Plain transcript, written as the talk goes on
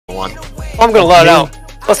one. I'm gonna let it out.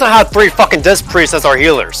 Let's not have 3 fucking disc priests as our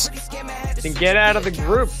healers. Then get out of the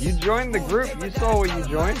group. You joined the group. You saw what you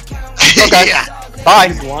joined. Okay. Yeah. Bye.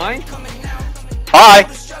 You blind? Bye.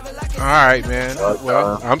 Alright, man.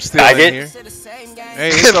 Well, I'm still Faggot. in here. Hey,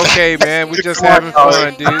 it's okay, man. We just having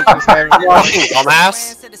fun, dude. Just having fun.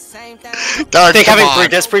 Dumbass. Dog, Think come having on. 3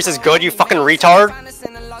 disc priests is good, you fucking retard?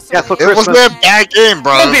 Yeah, for It wasn't Christmas. a bad game,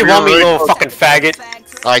 bro. Don't be one me, little fucking faggot.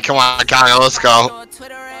 Alright, come on, Kyle, let's go.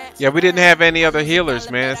 Yeah, we didn't have any other healers,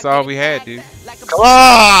 man. That's all we had, dude. Come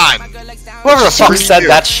on! Whoever the fuck said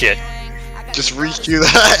that shit. Just requeue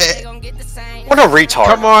that. What a retard.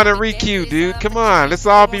 Come on and requeue, dude. Come on. Let's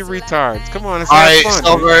all be retards. Come on, let's have Alright, fun.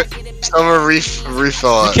 Silver,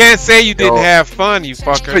 refill You it. can't say you didn't have fun, you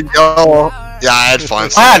fucker. Yo. Yeah, I had fun.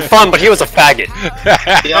 I had fun, but he was a faggot.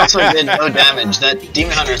 He also did no damage. That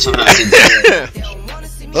Demon Hunter somehow did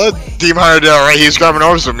damage. Demon Hunter did alright, he was grabbing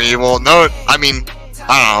orbs with me. Well, no, I mean,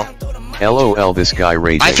 I don't know. LOL, this guy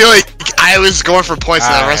raging. I feel like I was going for points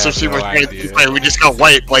and the rest of the team was no trying to team fight. We just got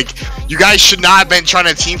wiped. Like, you guys should not have been trying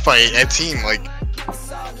to team fight a team. Like,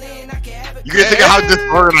 you can think of how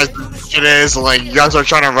disorganized this shit is. Like, you guys are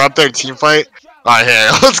trying to run up their team fight. Alright,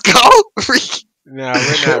 here, let's go. No,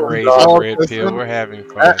 we're not raising red pill. We're having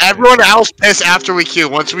fun. Everyone else piss after we queue.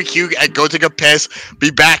 Once we queue, go take a piss.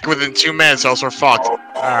 Be back within 2 minutes, else we're fucked.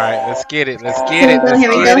 Alright, let's get it. Let's get it. Let's Here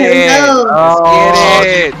we get go, here we it. go.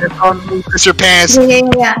 Let's get it. Piss your pants.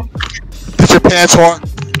 Yeah. Piss your pants, whore.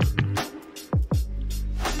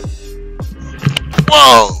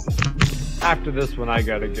 Whoa. After this one, I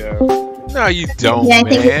gotta go. No, you don't, Yeah, I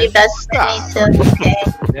think man. it's best for me, so okay.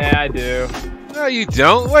 Yeah, I do. No, you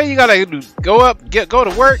don't. What you gotta do? Go up, go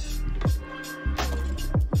to work.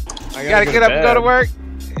 I You gotta go get to up and go to bed. work.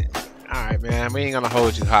 All right, man. We ain't gonna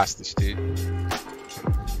hold you hostage, dude.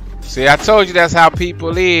 See, I told you that's how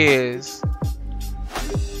people is.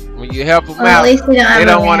 When you help them Well, at out, least we don't have they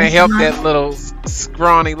don't a want to help ransom, that little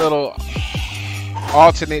scrawny little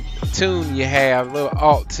alternate tune you have, little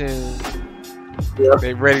alt tune. Yeah.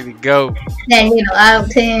 They ready to go. That little out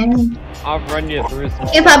team. I'll run you through some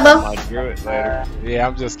Hey, stuff Papa. when I drew it later. Yeah,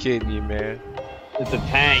 I'm just kidding you, man. It's a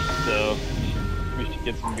tank, so we should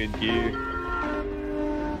get some good gear.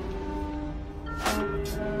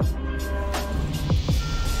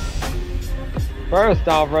 First,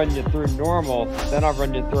 I'll run you through normal, then I'll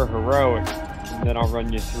run you through heroic, and then I'll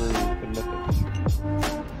run you through the mythic.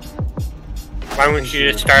 Why wouldn't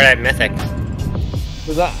you just start at Mythic?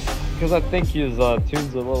 Because I think his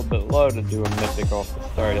tune's a little bit low to do a mythic off the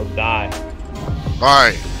start. He'll die.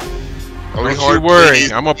 Alright. Don't you worry.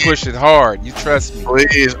 I'm gonna push it hard. You trust me.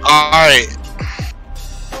 Please. Alright.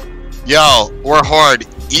 Yo, we're hard.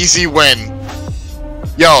 Easy win.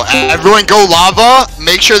 Yo, everyone go lava.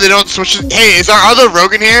 Make sure they don't switch it. Hey, is our other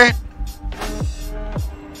Rogue in here?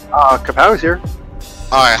 Kapow's here.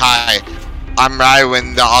 Alright, hi. I'm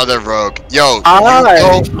Rhywyn, the other Rogue. Yo,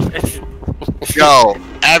 Hi. Yo,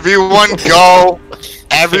 everyone go.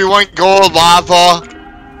 Everyone go lava.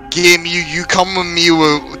 Gameu, you come with me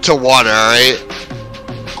to water, alright?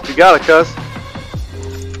 You got it, cuz.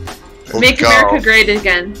 Make go. America great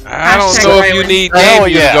again. I don't Hashtag know if you Rhywyn. need Hell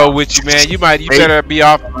Gameu yeah. to go with you, man. You better be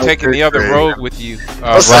off taking the other rogue with you,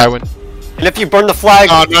 Listen. Rhywyn. And if you burn the flag,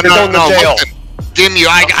 No, you're going to jail. listen. Gameu,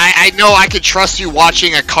 I know I could trust you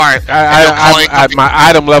watching a cart. My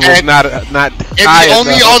item level is And- not And high the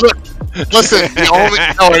only enough. other... Listen, the only...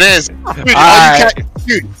 No, it is. Dude, Alright.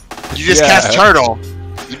 dude, you just Yeah. cast turtle.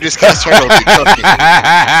 You just cast turtle, dude. Trust me.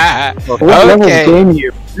 What level Okay. game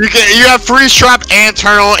you? You have freeze trap and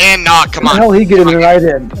turtle and knock. Come How the on. hell he getting right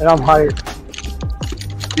in, and I'm higher.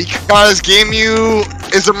 Because Gameu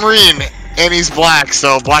is a Marine and he's black,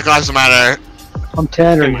 so Black Lives Matter. I'm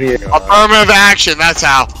tannering here. Affirmative action, that's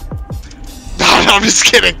how. No, I'm just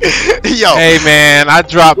kidding. Yo. Hey man, I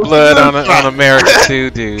dropped blood on America too,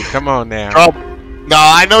 dude. Come on now. No,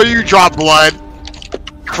 I know you drop blood.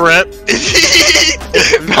 Crip.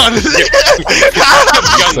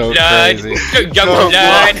 So crazy.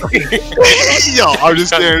 Yo, I'm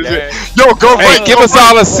just kidding. Yo, go Hey, right. give us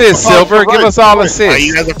all assists, Silver. Give us all assists.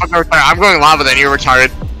 You guys are fucking retarded. I'm going lava then, you're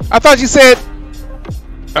retarded. I thought you said.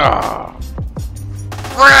 Oh.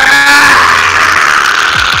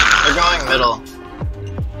 They're going middle.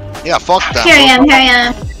 Yeah, fuck that. Here I am, here I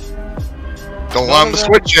am. Don't let them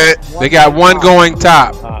switch it. They got one going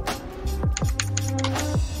top,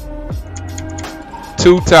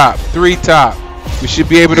 2 top, 3 top. We should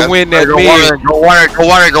be able to win that Go mid. water, go water, go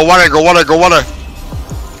water, go water, go water, go water.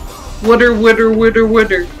 Wooder, wooder, wooder,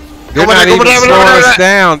 wooder. They're not even slowing us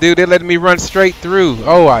down, dude. They're letting me run straight through.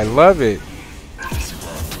 Oh, I love it.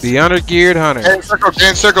 The undergeared hunter. Get in circle, get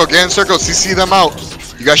in circle, get in circle. CC them out.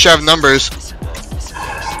 You guys should have numbers.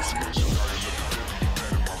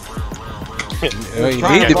 You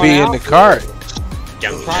need to be in the cart.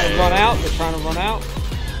 They're trying to run out. They're trying to run out.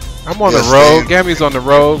 I'm on the road. Gameu's on the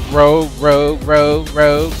road. Road.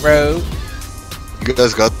 You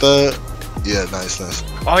guys got that? Yeah, nice.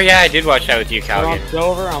 Oh yeah, I did watch that with you, They're on Calvin.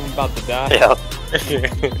 silver. I'm about to die. Yeah.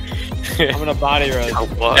 I'm gonna body road. Is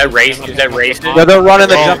that racist? Yeah, they're running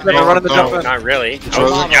the No, jump in. They're running the no. jump in. Not really.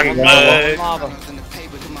 Control Oh, it. young blood.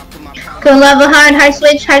 Go lava hard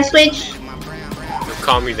switch, Don't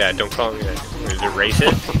call me that. Don't call me that. Is it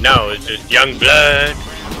racist? No, it's just young blood.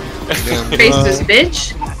 Racist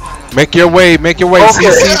bitch. Make your way.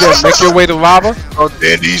 CC them. Make your way to lava. Oh,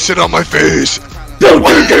 Dandy, sit on my face.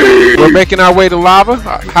 We're making our way to lava.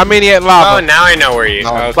 How many at Oh, lava? now I know where you.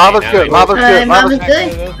 No. Okay, Lava's now good. I know. Lava's good. Lava's Lava's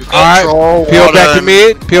good. Alright. Control Peel back water. to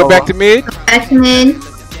mid. Peel back to mid. Back in.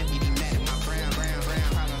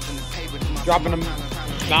 Dropping a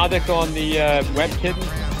Maldic on the web kitten.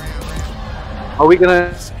 Are we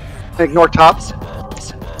gonna ignore tops?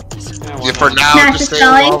 Yeah, for now, Smash just the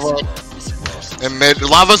stay in spelling. lava. And mid.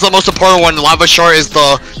 Lava's the most important one. Lava short is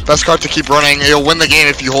the best card to keep running. You'll win the game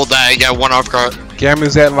if you hold that. You get one off card.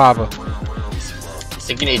 Gameu's at lava. I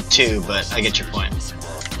think you need 2, but I get your point.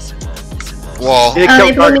 Whoa. Yeah, Oh,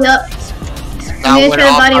 they kill blew me target. up. Now I'm win gonna try to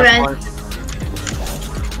off body card red. point.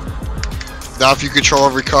 Now if you control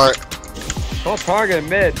every card. Call target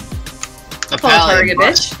mid. The Full target,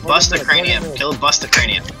 bitch. Bust the cranium. Kill Bust the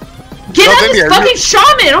cranium. Get No, on Vinny, this are fucking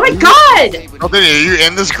shaman! Oh my god! Oh, Danny, are you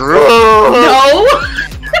in this group? No!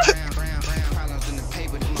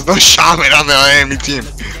 There's no shaman on the enemy team.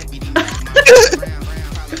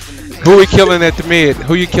 Who we killing at the mid?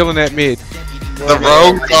 Who you killing at mid? The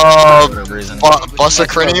rogue, Busta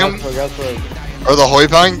Cranium, or the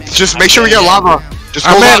Hoipang. Just make sure we get lava. Just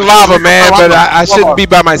go I'm at lava, man, but I shouldn't be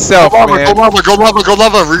by myself, Go lava, man. go lava,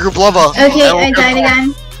 regroup lava. Okay, I died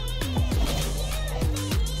again.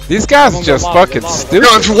 These guys are just fucking Yo, stupid.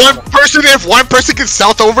 if one person can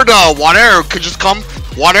south over to water, could just come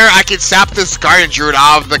water, I can sap this guardian druid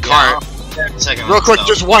out of the cart. Second Real one, quick, so.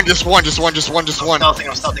 just one. I'm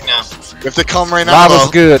stealthing now. You have to come right now. Lava's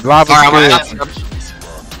though. good. Lava's Alright, good.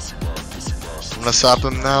 I'm gonna sap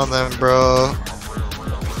him now, then, bro.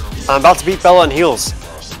 I'm about to beat Bella on heels.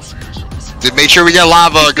 Dude, make sure we get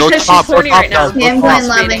lava. Go Because top. she's horny right now. Yeah, I'm going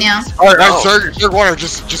lava now. Alright, third water.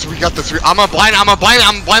 Just we got this. I'm blind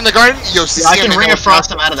the garden. Yo, see, I can ring of frost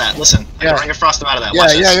him out of that. Listen, I can ring of frost him out of that. Yeah,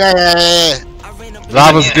 Watch this. yeah.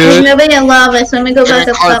 Lava's There's good. nobody in lava, so I'm gonna go Get back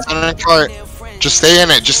in up cart, top. get in cart. Just stay in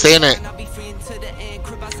it.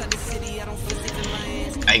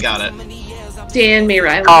 I got it. Damn me,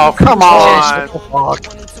 Rhywyn. Oh, come on. Fuck.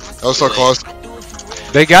 That was so close.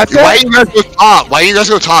 They got Why that? you guys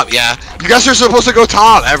go top? Yeah. You guys are supposed to go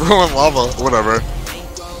top. Everyone lava. Whatever.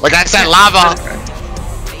 Like I said, lava.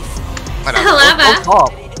 Whatever. Lava. Go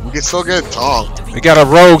top. We can still get top. They got a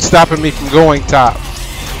rogue stopping me from going top.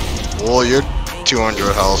 Well, you're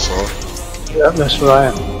 200 health, so. Yeah, that's what I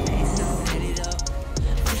am.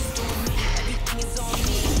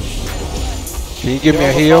 Can you give me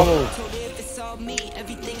a heal?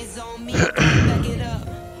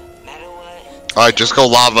 Alright, just go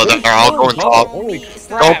lava. Then I'll go top. Holy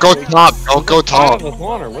crap. Don't go top. Don't go top.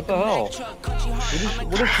 What the hell?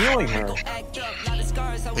 What is healing her?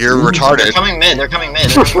 You're They're retarded. coming mid. They're coming mid.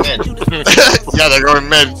 Yeah, they're going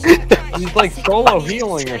mid. She's like solo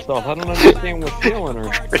healing herself. I don't understand what's healing her.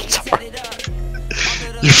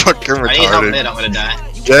 You fucking I need help retarded. mid. I'm gonna die.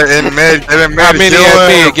 Get in mid. How many heal at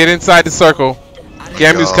him. mid? Get inside the circle.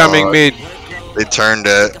 Gameu's God. coming mid. They turned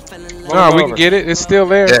it. No, we can get it. It's still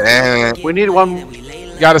there. Get in. We need one.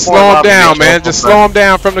 Gotta slow him down, man. Just slow him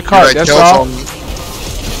down from the cart. Right, That's kill all.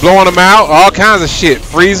 some- Blowing them out. All kinds of shit.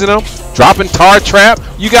 Freezing them. Dropping tar trap.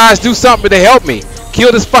 You guys do something to help me.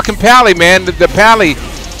 Kill this fucking pally, man. The pally.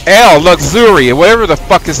 L. Luxury. Whatever the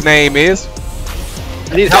fuck his name is.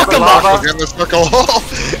 I need help with lava. Get in the circle.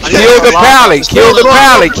 Kill the pally. Kill the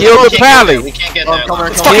pally. Kill the pally. We can't get there. Come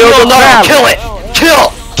on, come on. Kill the pally. Kill it!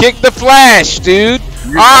 Kill! Kick the flash, dude.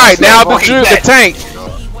 Alright, now the tank.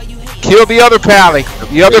 Kill the other pally.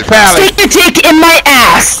 The other pally. Stick your dick in my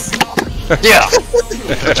ass! Yeah.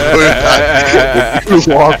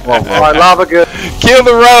 Alright, lava good. Kill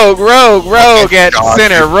the rogue at the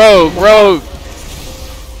center, rogue.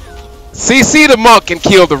 CC the monk and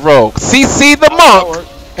kill the rogue. CC the monk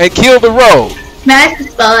and kill the rogue. Smash the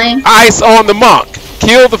spelling. Ice on the monk.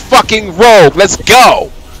 Kill the fucking rogue. Let's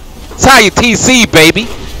go. That's how you TC, baby.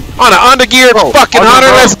 On an undergeared fucking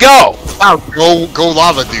hunter, let's go. Go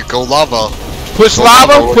lava, dude. Go lava. Push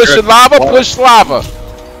lava, push the lava, push lava.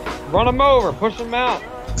 Run him over. Push him out.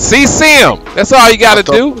 CC them. That's all you gotta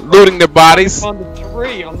do. Looting their bodies. On the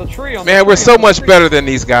tree, on the tree, on the Man, we're tree, so on the much tree. better than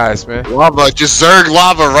these guys, man. Lava, just Zerg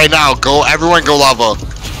lava right now. Go, everyone go lava.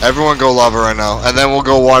 Everyone go lava right now. And then we'll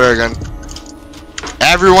go water again.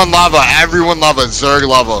 Everyone lava, Zerg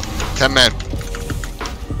lava. 10 men.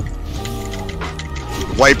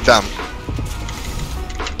 Wipe them.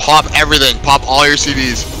 Pop everything, pop all your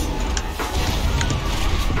CDs.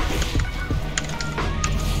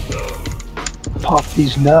 Pop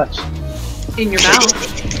these nuts. In your mouth.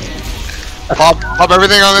 Pop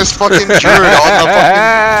everything on this fucking druid.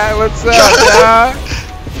 What's up, y'all?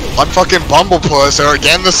 On fucking Bumblepuss, or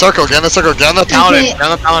get in the circle, get in the circle, get in the paladin, get in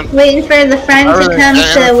the paladin. Waiting for the friend to come to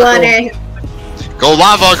the water. Go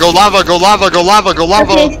lava, go lava, go lava, go lava, go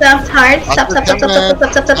lava. Okay, stop hard. Stop.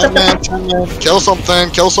 Kill something,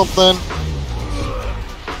 kill something.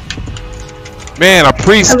 Man, a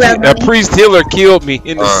priest healer killed me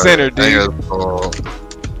in the center, dude.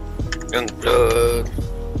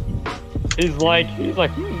 He's like, this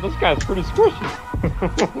guy's pretty squishy.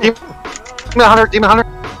 Demon Hunter.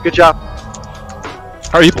 Good job.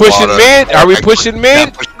 Are you pushing mid? Are we pushing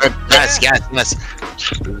mid? Yes.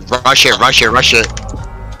 Rush it.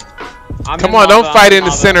 Come on, don't fight in the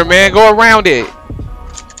center, man. Go around it.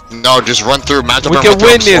 No, just run through. We can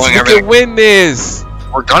win this. We can win this.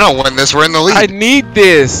 We're gonna win this. We're in the lead. I need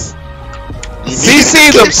this.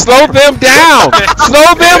 CC them. Slow them down.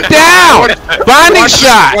 Slow them down. Binding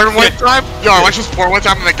shot. One time, yo, I watched this porn one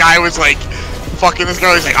time, and the guy was like, fucking this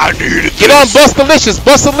girl. He's like, I need it. Get on, Bustalicious.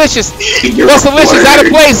 Bustalicious out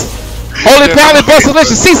of place. Holy Pally,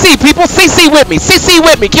 Bustalicious. CC, people. CC with me. CC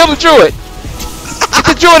with me. Kill the druid. Get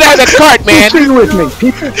the druid out of the cart, man. CC with me,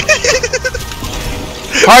 people.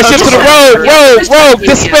 Hardship to the road.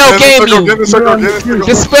 Dispel Gameu.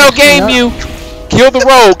 Dispel Gameu. Kill the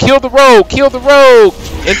rogue.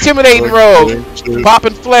 Intimidating rogue.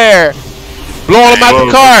 Popping flare. Blowing him out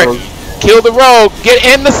the cart. Kill the rogue. Get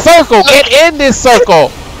in the circle. Get in this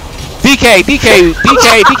circle. DK.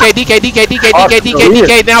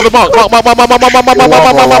 Now the monk.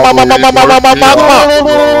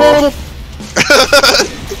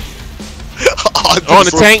 On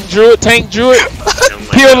the tank druid.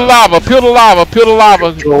 Peel the lava. Go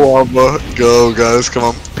lava. Go, guys. Come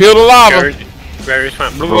on. Peel the lava. Very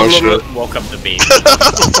fun. Woke up the beam.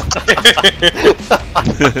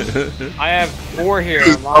 I have 4 here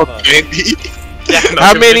in lava.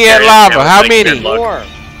 How many at lava? How many? 4.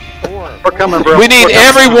 We're coming, bro. We need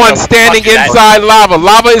everyone standing inside lava.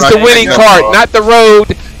 Lava is the winning part, not the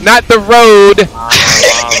road. Not the road.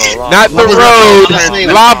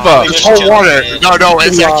 Lava. It's whole water. No,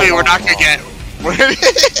 it's actually, we're not gonna get. We're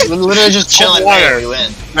literally just chilling there. We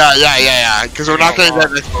win. Yeah. Because we're not gonna get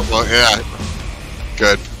this one. Yeah.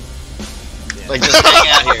 Good. Like, just hang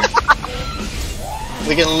out here.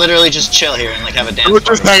 We can literally just chill here and like have a dance. We'll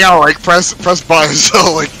just hang out, like press buttons.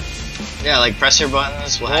 So like. Yeah, like press your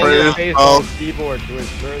buttons. We'll hang Hold your out. face on the keyboard to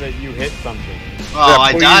ensure that you hit something. Oh,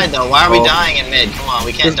 I died though. Why are we dying in mid? Come on,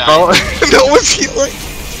 we can't die. No one's healing.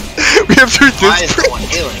 We have 3 Why is disc no one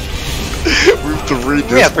healing? We have 3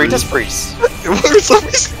 disc. We have 3 disc priests.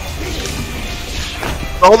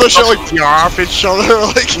 All the shit like tear off each other.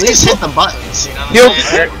 Like. At least hit the buttons. You know what I'm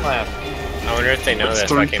saying? I wonder if they know That's that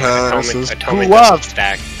 3 fucking passes. atomic Who doesn't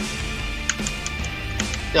stack.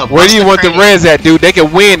 Yo, Where do you want the cranium. res at, dude? They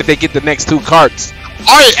can win if they get the next 2 carts.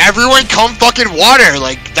 Alright, everyone come fucking water.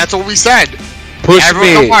 Like that's what we said. Push Everyone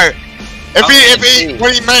me. come water. If Okay, he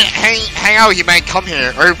when he meant hang out, he meant come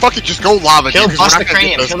here or fucking just go lava. Kill, dude, 'cause bust we're the not gonna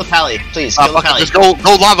cranium. get Kill this. the pally, please. Kill the Fucking pally. just go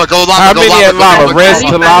lava. How many at lava? Res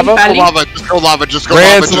to lava? Go lava. Just go lava. Just go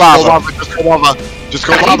Res lava. Just lava. go lava. Just go lava. Just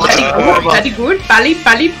go lava. Very good. Pally.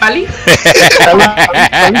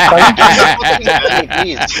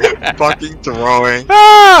 Fucking throwing.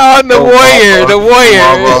 Ah, on the Go warrior. lava. The warrior.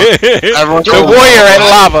 Everyone The go warrior at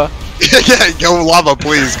lava. Yeah, go lava,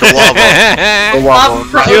 please. Go lava. Go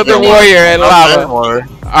lava. Kill the warrior at lava.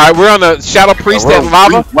 Alright, we're on the Shadow Priest at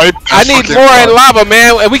lava. I need more at lava,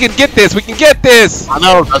 man. And we can get this. We can get this. I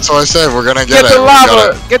know. That's what I said. We're gonna get Get it. the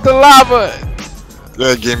lava. Get the lava.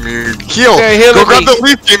 Yeah, Gameu. Heal. They're healing Go grab me. the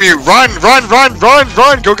leaf, Gameu. Run.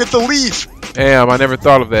 Go get the leaf. Damn, I never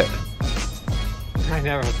thought of that. I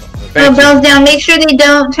never. Oh, bells down. Make sure they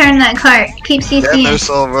don't turn that cart. Keep Yeah, CCing. there's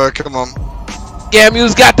Silver. Come on.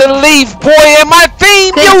 Gameu's got the leaf, boy, and my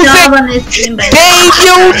theme Good job music. on this team, buddy.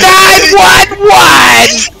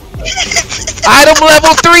 Gameu911. Item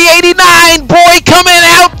level 389, boy, coming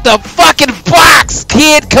out the fucking box,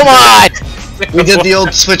 kid. Come on. We did the old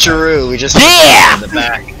switcheroo. We just Yeah. in the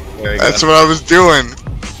back. There we go. That's what I was doing.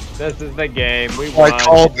 This is the game. We won.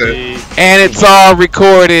 called it. And it's all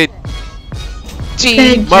recorded. G,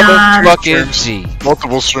 Good job. motherfucking G.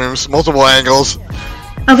 Multiple streams, multiple angles.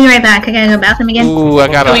 I'll be right back. I gotta go bathroom again. Ooh, I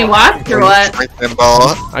got Can we a, watch or what? Strength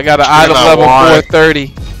ball. I got an item that level wine.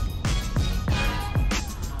 430.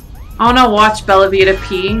 I wanna watch Bella Vita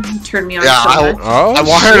pee. You turn me on Yeah, so much. Oh, I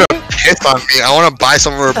want her to piss on me. I want to buy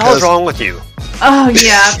some of her What the hell's piss. wrong with you? Oh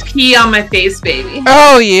yeah, pee on my face, baby.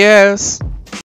 Oh yes.